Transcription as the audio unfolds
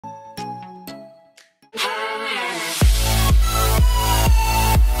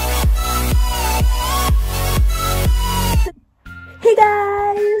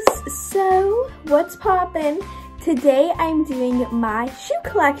What's poppin'? Today I'm doing my shoe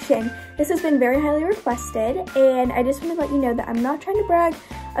collection. This has been very highly requested, and I just want to let you know that I'm not trying to brag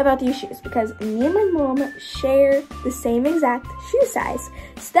about these shoes because me and my mom share the same exact shoe size.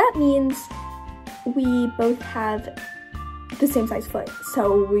 So that means we both have the same size foot,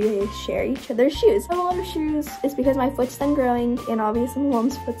 so we share each other's shoes. I have a lot of shoes is because my foot's done growing, and obviously my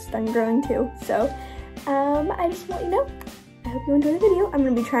mom's foot's done growing too. So I just want you to know, I hope you enjoy the video. I'm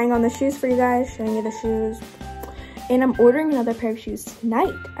gonna be trying on the shoes for you guys, showing you the shoes. And I'm ordering another pair of shoes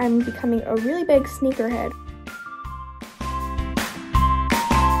tonight. I'm becoming a really big sneakerhead.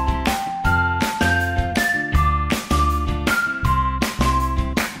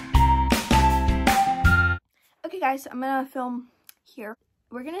 Okay guys, so I'm gonna film here.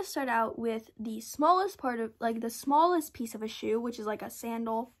 We're gonna start out with the smallest part of, the smallest piece of a shoe, which is like a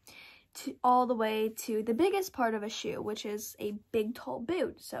sandal, all the way to the biggest part of a shoe, which is a big tall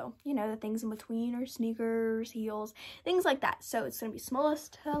boot. So, you know, the things in between are sneakers, heels, things like that. So it's gonna be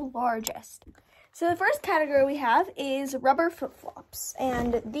smallest to largest. So the first category we have is rubber flip-flops,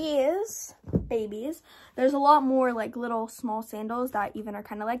 and these babies, there's a lot more like little small sandals that even are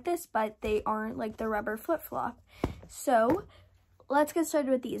kind of like this, but they aren't like the rubber flip-flop. So let's get started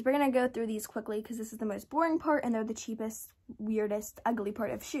with these. We're gonna go through these quickly because this is the most boring part and they're the cheapest, weirdest, ugly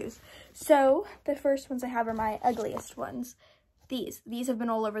part of shoes. So the first ones I have are my ugliest ones. These have been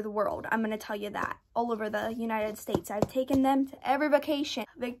all over the world. I'm gonna tell you that. All over the United States. I've taken them to every vacation.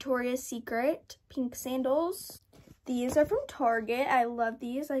 Victoria's Secret pink sandals. These are from Target. I love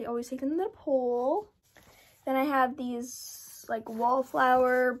these. I always take them to the pool. Then I have these like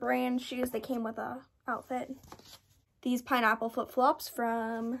Wallflower brand shoes. They came with a outfit. These pineapple flip-flops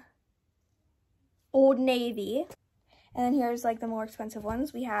from Old Navy. And then here's like the more expensive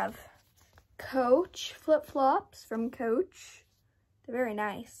ones. We have Coach flip-flops from Coach. They're very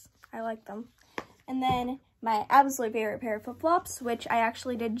nice. I like them. And then my absolute favorite pair of flip-flops, which I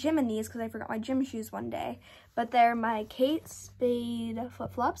actually did gym in these because I forgot my gym shoes one day. But they're my Kate Spade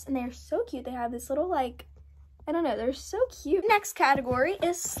flip-flops, and they're so cute. They have this little like, I don't know, they're so cute. Next category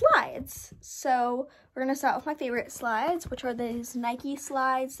is slides. So we're gonna start with my favorite slides, which are these Nike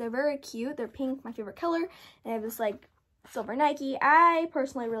slides. They're very cute. They're pink, my favorite color. And they have this like silver Nike. I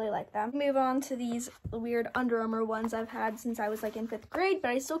personally really like them. Move on to these weird Under Armour ones I've had since I was like in 5th grade, but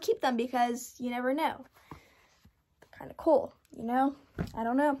I still keep them because you never know. They're kind of cool, you know? I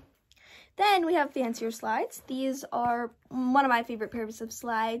don't know. Then we have fancier slides. These are one of my favorite pairs of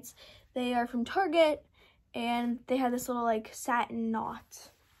slides. They are from Target, and they have this little like satin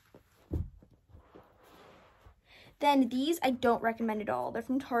knot. Then these I don't recommend at all. They're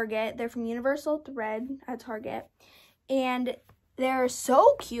from Target. They're from Universal Thread at Target. And they're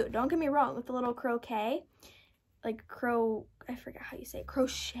so cute. Don't get me wrong, with the little crochet. I forget how you say it,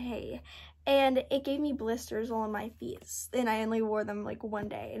 crochet. And it gave me blisters all on my feet. And I only wore them like one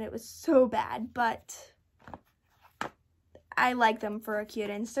day, and it was so bad. But I like them for a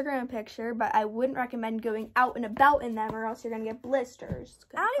cute Instagram picture, but I wouldn't recommend going out and about in them or else you're gonna get blisters.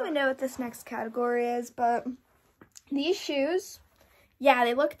 I don't even know what this next category is, but these shoes, yeah,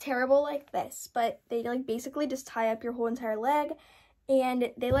 they look terrible like this, but they like basically just tie up your whole entire leg,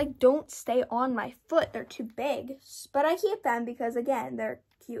 and they like don't stay on my foot. They're too big, but I keep them because again, they're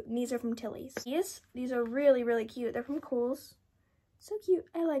cute. And these are from Tilly's. These are really, really cute. They're from Kohl's. So cute.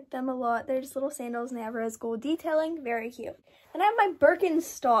 I like them a lot. They're just little sandals and they have rose gold detailing. Very cute. And I have my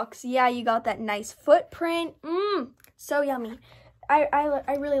Birkenstocks. Yeah, you got that nice footprint. So yummy.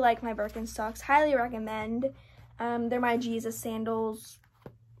 I really like my Birkenstocks. Highly recommend. They're my Jesus sandals.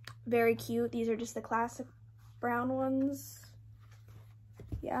 Very cute. These are just the classic brown ones.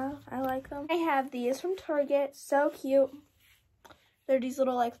 Yeah, I like them. I have these from Target. So cute. They're these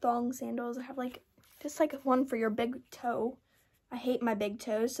little like thong sandals. I have like just like one for your big toe. I hate my big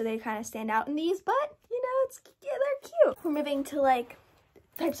toes, so they kind of stand out in these, but, you know, they're cute. We're moving to, like,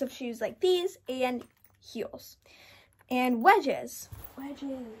 types of shoes like these and heels. And wedges. There we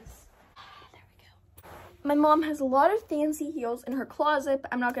go. My mom has a lot of fancy heels in her closet,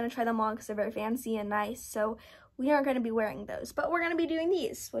 but I'm not going to try them on because they're very fancy and nice, so we aren't going to be wearing those. But we're going to be doing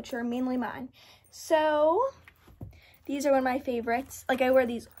these, which are mainly mine. So these are one of my favorites. Like, I wear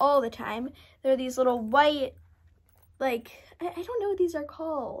these all the time. They're these little white, like, I don't know what these are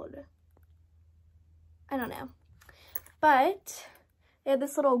called. I don't know. But they have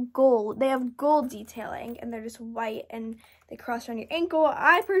this little gold. They have gold detailing, and they're just white, and they cross around your ankle.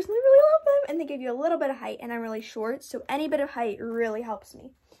 I personally really love them, and they give you a little bit of height, and I'm really short, so any bit of height really helps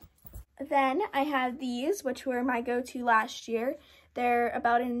me. Then I have these, which were my go-to last year. They're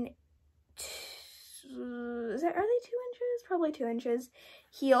about are they 2 inches? Probably 2 inches.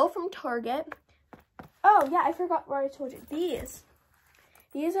 Heel from Target. Oh, yeah, I forgot what I told you.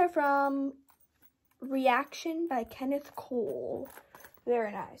 These are from Reaction by Kenneth Cole.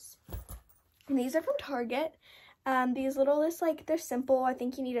 Very nice. And these are from Target. These little, they're simple. I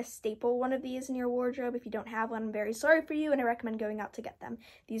think you need to staple one of these in your wardrobe. If you don't have one, I'm very sorry for you, and I recommend going out to get them.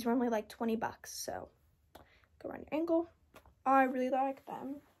 These were only like 20 bucks, so go around your ankle. I really like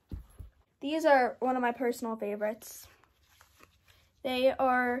them. These are one of my personal favorites. They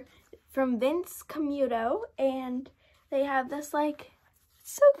are from Vince Camuto, and they have this,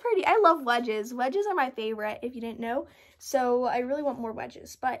 so pretty. I love wedges. Wedges are my favorite, if you didn't know, so I really want more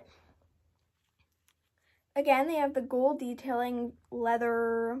wedges, but again, they have the gold detailing,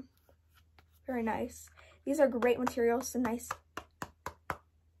 leather, very nice. These are great materials, so nice.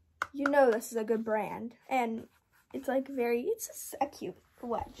 You know this is a good brand, and it's it's a cute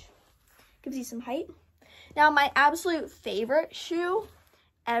wedge. Gives you some height. Now, my absolute favorite shoe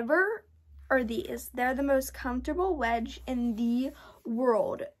ever are these. They're the most comfortable wedge in the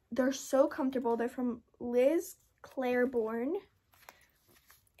world. They're so comfortable. They're from Liz Claiborne,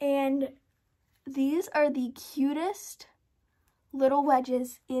 and these are the cutest little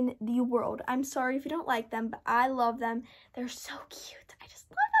wedges in the world. I'm sorry if you don't like them, but I love them. They're so cute. I just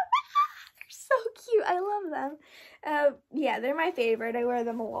love them. They're so cute. I love them. Yeah, they're my favorite. I wear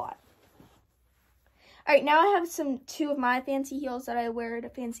them a lot. All right, now I have two of my fancy heels that I wear to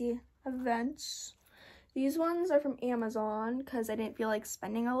fancy events. These ones are from Amazon because I didn't feel like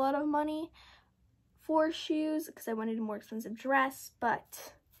spending a lot of money for shoes because I wanted a more expensive dress,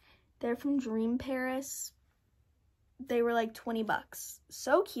 but they're from Dream Paris. They were like 20 bucks.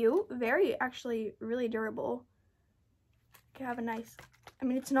 So cute. Very, actually, really durable. You have a nice,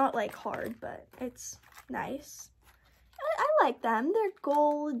 it's not hard, but it's nice. I like them. They're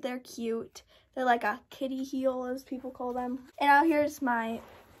gold. They're cute. They're like a kitty heel, as people call them. And now here's my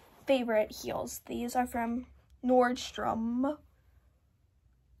favorite heels. These are from Nordstrom. Look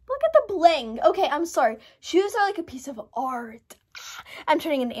at the bling. Okay, I'm sorry. Shoes are like a piece of art. I'm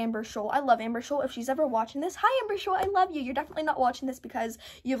turning into Amber Scholl. I love Amber Scholl. If she's ever watching this, hi Amber Scholl, I love you. You're definitely not watching this because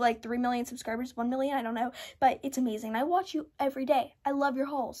you have 3 million subscribers, 1 million, I don't know. But it's amazing. I watch you every day. I love your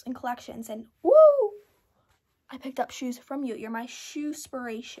hauls and collections, and woo! I picked up shoes from you. You're my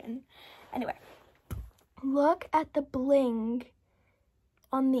shoe-spiration. Anyway, look at the bling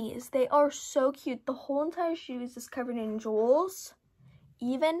on these. They are so cute. The whole entire shoe is just covered in jewels.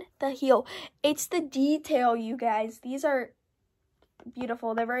 Even the heel. It's the detail, you guys. These are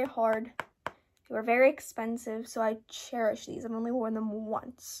beautiful. They're very hard. They were very expensive, so I cherish these. I've only worn them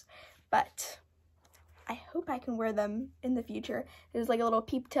once, but I hope I can wear them in the future. There's like a little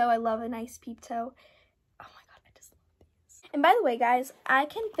peep toe. I love a nice peep toe. Oh my god, I just love these. And by the way, guys, I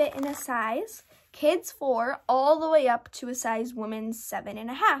can fit in a size kids 4 all the way up to a size women's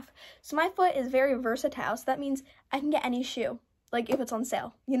 7.5. So my foot is very versatile, so that means I can get any shoe, if it's on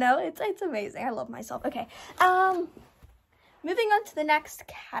sale, it's amazing. I love myself. Okay, moving on to the next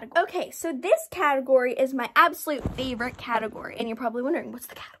category. Okay, so this category is my absolute favorite category, and you're probably wondering, what's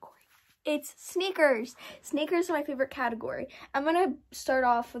the category? It's sneakers. Sneakers are my favorite category. I'm gonna start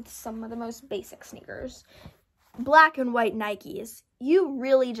off with some of the most basic sneakers. Black and white Nikes. You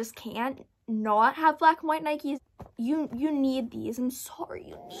really just can't not have black and white Nikes. You need these. I'm sorry,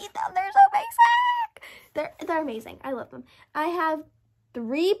 you need them. They're so basic. They're amazing. I love them. I have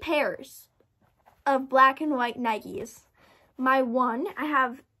 3 pairs of black and white Nikes. My one, I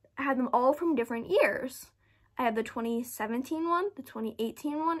had them all from different years. I have the 2017 one, the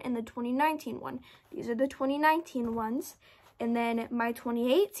 2018 one, and the 2019 one. These are the 2019 ones. And then my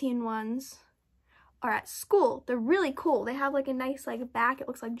 2018 ones are at school. They're really cool. They have a nice back. It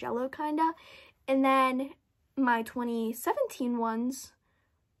looks like Jello kinda. And then my 2017 ones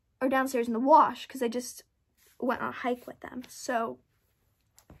are downstairs in the wash because I just went on a hike with them. So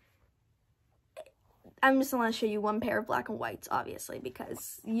I'm just going to show you one pair of black and whites, obviously,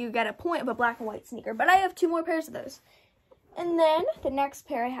 because you get a point of a black and white sneaker. But I have 2 more pairs of those. And then the next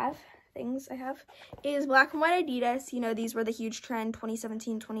pair I have is black and white Adidas. These were the huge trend,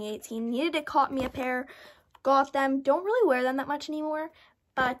 2017, 2018. Needed to caught me a pair, got them. Don't really wear them that much anymore,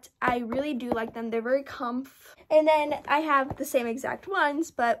 but I really do like them. They're very comf. And then I have the same exact ones,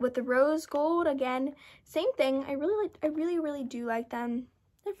 but with the rose gold, again, same thing. I really do like them.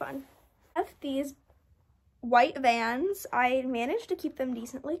 They're fun. I have these white Vans. I managed to keep them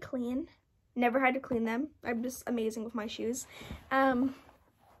decently clean. Never had to clean them. I'm just amazing with my shoes.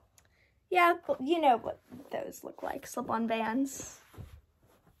 Yeah, you know what those look like, slip-on Vans.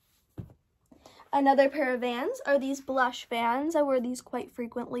 Another pair of Vans are these blush Vans. I wear these quite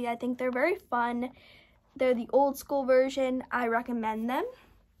frequently. I think they're very fun. They're the old school version. I recommend them.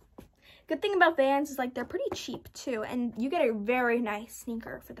 Good thing about Vans is like they're pretty cheap too, and you get a very nice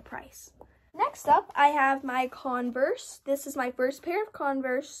sneaker for the price. Next up, I have my Converse. This is my first pair of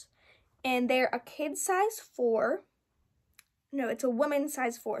Converse, and they're a kid size 4. No, it's a women's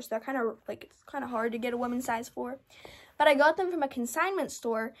size 4, so they're kind of like, it's kind of hard to get a women's size 4. But I got them from a consignment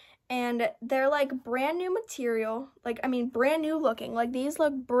store, and they're like brand new material. Like, I mean, brand new looking. Like, these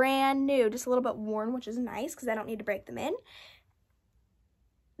look brand new, just a little bit worn, which is nice because I don't need to break them in.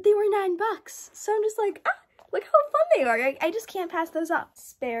 They were $9, so I'm just like, look how fun they are. I just can't pass those up.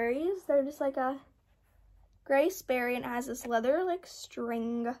 Sperry's, they're just like a gray Sperry, and it has this leather like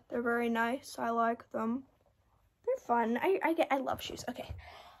string. They're very nice. I like them. They're fun. I love shoes. Okay.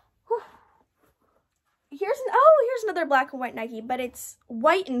 Whew. Here's another black and white Nike, but it's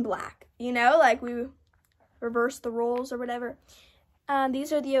white and black. You know, like we reversed the roles or whatever.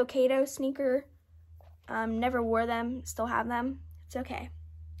 These are the Okado sneaker. Never wore them. Still have them. It's okay.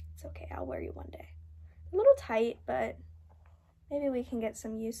 It's okay. I'll wear you one day. A little tight, but maybe we can get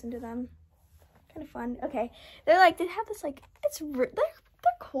some use into them. Kind of fun. Okay. They have this like, they're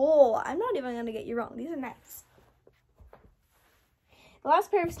cool. I'm not even gonna get you wrong. These are nice. The last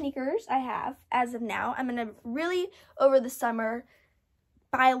pair of sneakers I have as of now, I'm gonna really over the summer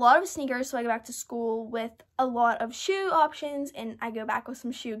buy a lot of sneakers so I go back to school with a lot of shoe options, and I go back with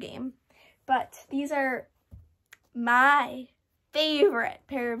some shoe game. But these are my favorite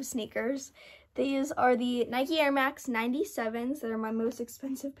pair of sneakers. These are the Nike Air Max 97s. They're my most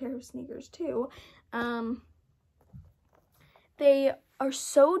expensive pair of sneakers too. They are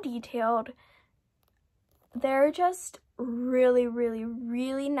so detailed. They're just really, really,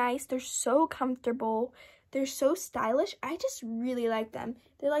 really nice. They're so comfortable. They're so stylish. I just really like them.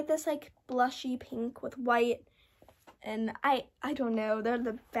 They're like this like blushy pink with white. And I don't know, they're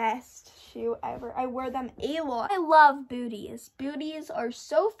the best shoe ever. I wear them a lot. I love booties. Booties are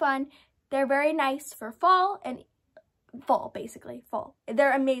so fun. They're very nice for fall, basically, fall.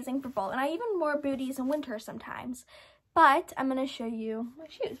 They're amazing for fall. And I even wore booties in winter sometimes. But I'm gonna show you my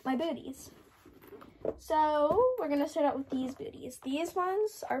shoes, my booties. So we're gonna start out with these booties. These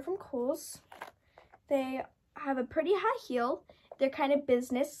ones are from Kohl's. They have a pretty high heel. They're kind of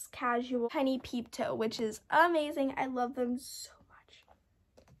business casual, tiny peep toe, which is amazing. I love them so much.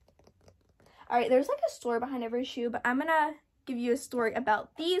 All right, there's like a story behind every shoe, but I'm gonna give you a story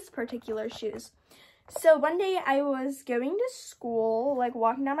about these particular shoes. So one day I was going to school, like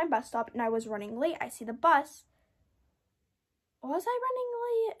walking down my bus stop, and I was running late. I see the bus. Was I running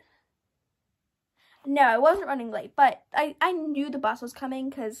late? No, I wasn't running late, but I knew the bus was coming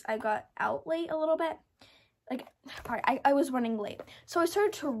because I got out late a little bit. Like, all right, I was running late. So I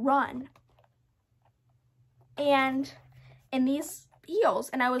started to run. And in these heels,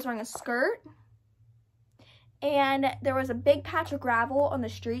 and I was wearing a skirt. And there was a big patch of gravel on the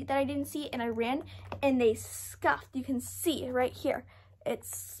street that I didn't see, and I ran, and they scuffed. You can see right here.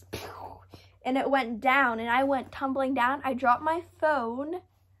 And it went down, and I went tumbling down. I dropped my phone.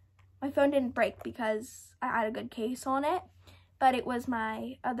 My phone didn't break because I had a good case on it, but it was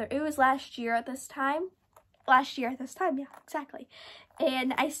it was last year at this time. Yeah, exactly.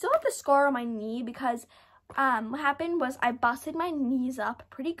 And I still have the scar on my knee because what happened was I busted my knees up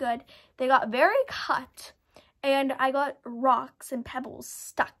pretty good. They got very cut, and I got rocks and pebbles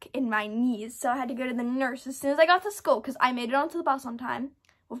stuck in my knees, so I had to go to the nurse as soon as I got to school because I made it onto the bus on time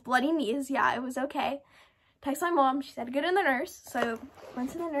with bloody knees. Yeah, it was okay. Text my mom, she said to go to the nurse, so went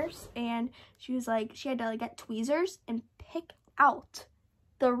to the nurse, and she was like, she had to like get tweezers and pick out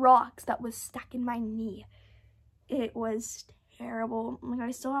the rocks that was stuck in my knee. It was terrible. Like,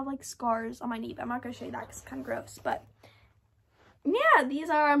 I still have like scars on my knee, but I'm not gonna show you that because it's kind of gross. But yeah, these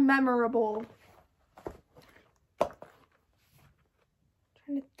are memorable.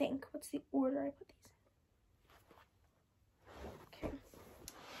 Trying to think, what's the order I put these in? Okay.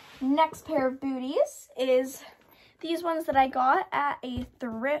 Next pair of booties is these ones that I got at a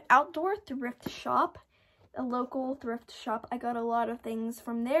outdoor thrift shop, a local thrift shop. I got a lot of things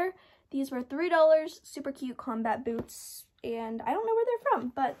from there. These were $3, super cute combat boots, and I don't know where they're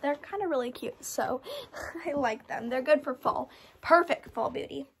from, but they're kind of really cute, so I like them. They're good for fall. Perfect fall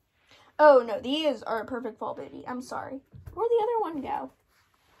booty. Oh, no, these are a perfect fall booty. I'm sorry. Where'd the other one go?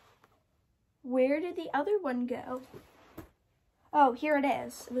 Where did the other one go? Oh, here it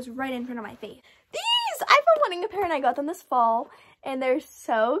is. It was right in front of my face. These! I've been wanting a pair, and I got them this fall, and they're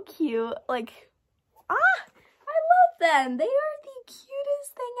so cute. Like, I love them. They are the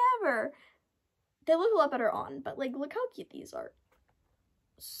cutest thing ever. They look a lot better on, but like, look how cute these are.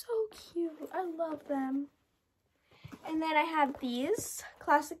 So cute. I love them. And then I have these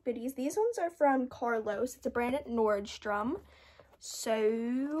classic biddies. These ones are from Carlos. It's a brand at Nordstrom.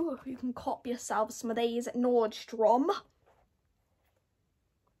 So you can cop yourself some of these at Nordstrom.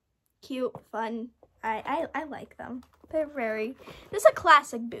 Cute, fun. I like them. They're this is a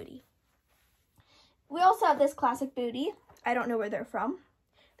classic booty. We also have this classic booty. I don't know where they're from.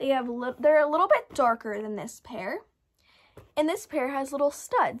 They're a little bit darker than this pair. And this pair has little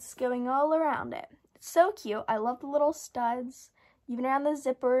studs going all around it. It's so cute. I love the little studs, even around the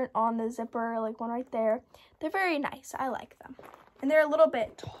zipper, on the zipper, like one right there. They're very nice. I like them. And they're a little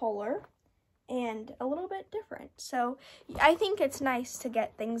bit taller and a little bit different. So I think it's nice to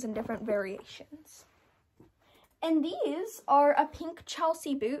get things in different variations. And these are a pink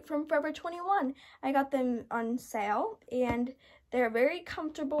Chelsea boot from Forever 21. I got them on sale, and they're a very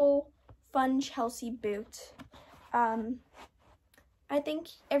comfortable, fun Chelsea boot. I think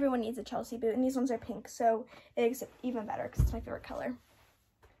everyone needs a Chelsea boot, and these ones are pink, so it's even better because it's my favorite color.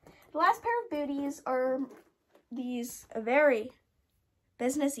 The last pair of booties are these very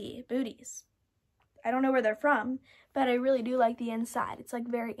businessy booties. I don't know where they're from, but I really do like the inside. It's like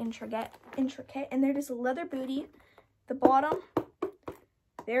very intricate, and they're just a leather booty. The bottom,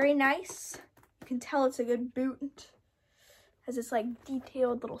 very nice. You can tell it's a good boot. Has this like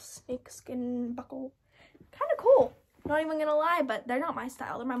detailed little snakeskin buckle. Kind of cool. Not even gonna lie, but they're not my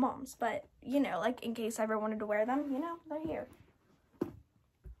style. They're my mom's. But, you know, like in case I ever wanted to wear them, you know, they're here.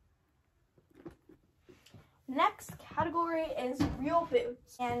 Next category is real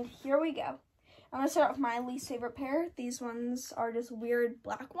boots. And here we go. I'm gonna start with my least favorite pair. These ones are just weird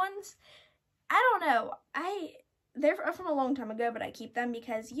black ones. I don't know. They're from a long time ago, but I keep them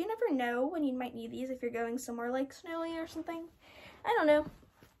because you never know when you might need these if you're going somewhere like snowy or something. I don't know.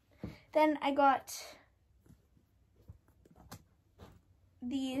 Then I got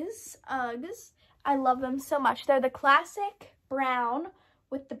these Uggs. I love them so much. They're the classic brown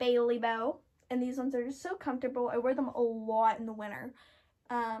with the Bailey bow. And these ones are just so comfortable. I wear them a lot in the winter.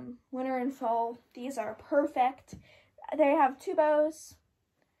 Winter and fall. These are perfect. They have two bows.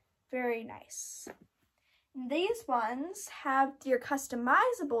 Very nice. These ones have your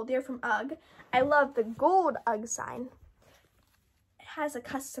customizable. They're from UGG. I love the gold UGG sign. It has a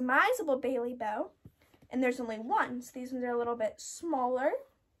customizable Bailey bow. And there's only one. So these ones are a little bit smaller.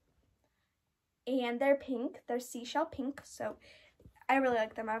 And they're pink. They're seashell pink. So I really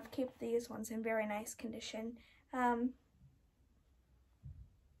like them. I've kept these ones in very nice condition. I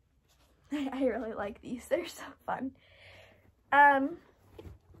really like these. They're so fun.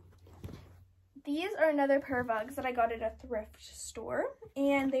 These are another pair of Uggs that I got at a thrift store,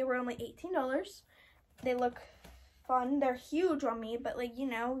 and they were only $18. They look fun. They're huge on me, but like, you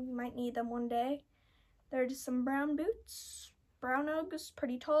know, you might need them one day. They're just some brown boots, brown Uggs,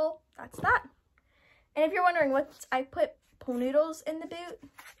 pretty tall. That's that. And if you're wondering what, I put pool noodles in the boot,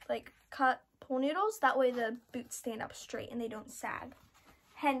 like cut pool noodles. That way the boots stand up straight and they don't sag.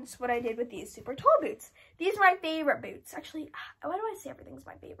 Hence what I did with these super tall boots. These are my favorite boots. Actually, why do I say everything's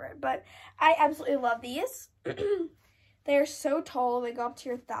my favorite? But I absolutely love these. They're so tall. They go up to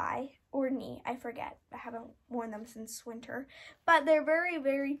your thigh or knee. I forget. I haven't worn them since winter. But they're very,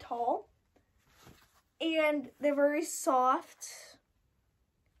 very tall. And they're very soft.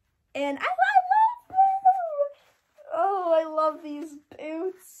 And I love them. Oh, I love these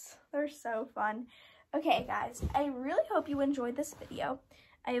boots. They're so fun. Okay, guys, I really hope you enjoyed this video.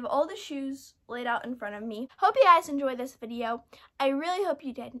 I have all the shoes laid out in front of me. Hope you guys enjoyed this video. I really hope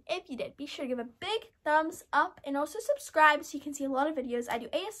you did. And if you did, be sure to give a big thumbs up and also subscribe so you can see a lot of videos. I do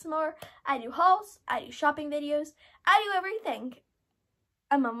ASMR, I do hauls, I do shopping videos, I do everything.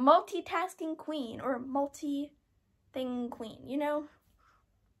 I'm a multitasking queen, or multi-thing queen, you know?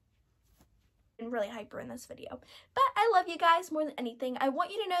 I'm really hyper in this video. But I love you guys more than anything. I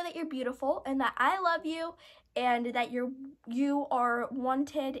want you to know that you're beautiful and that I love you and that you are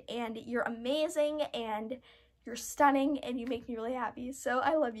wanted and you're amazing and you're stunning and you make me really happy. So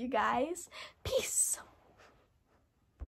I love you guys. Peace.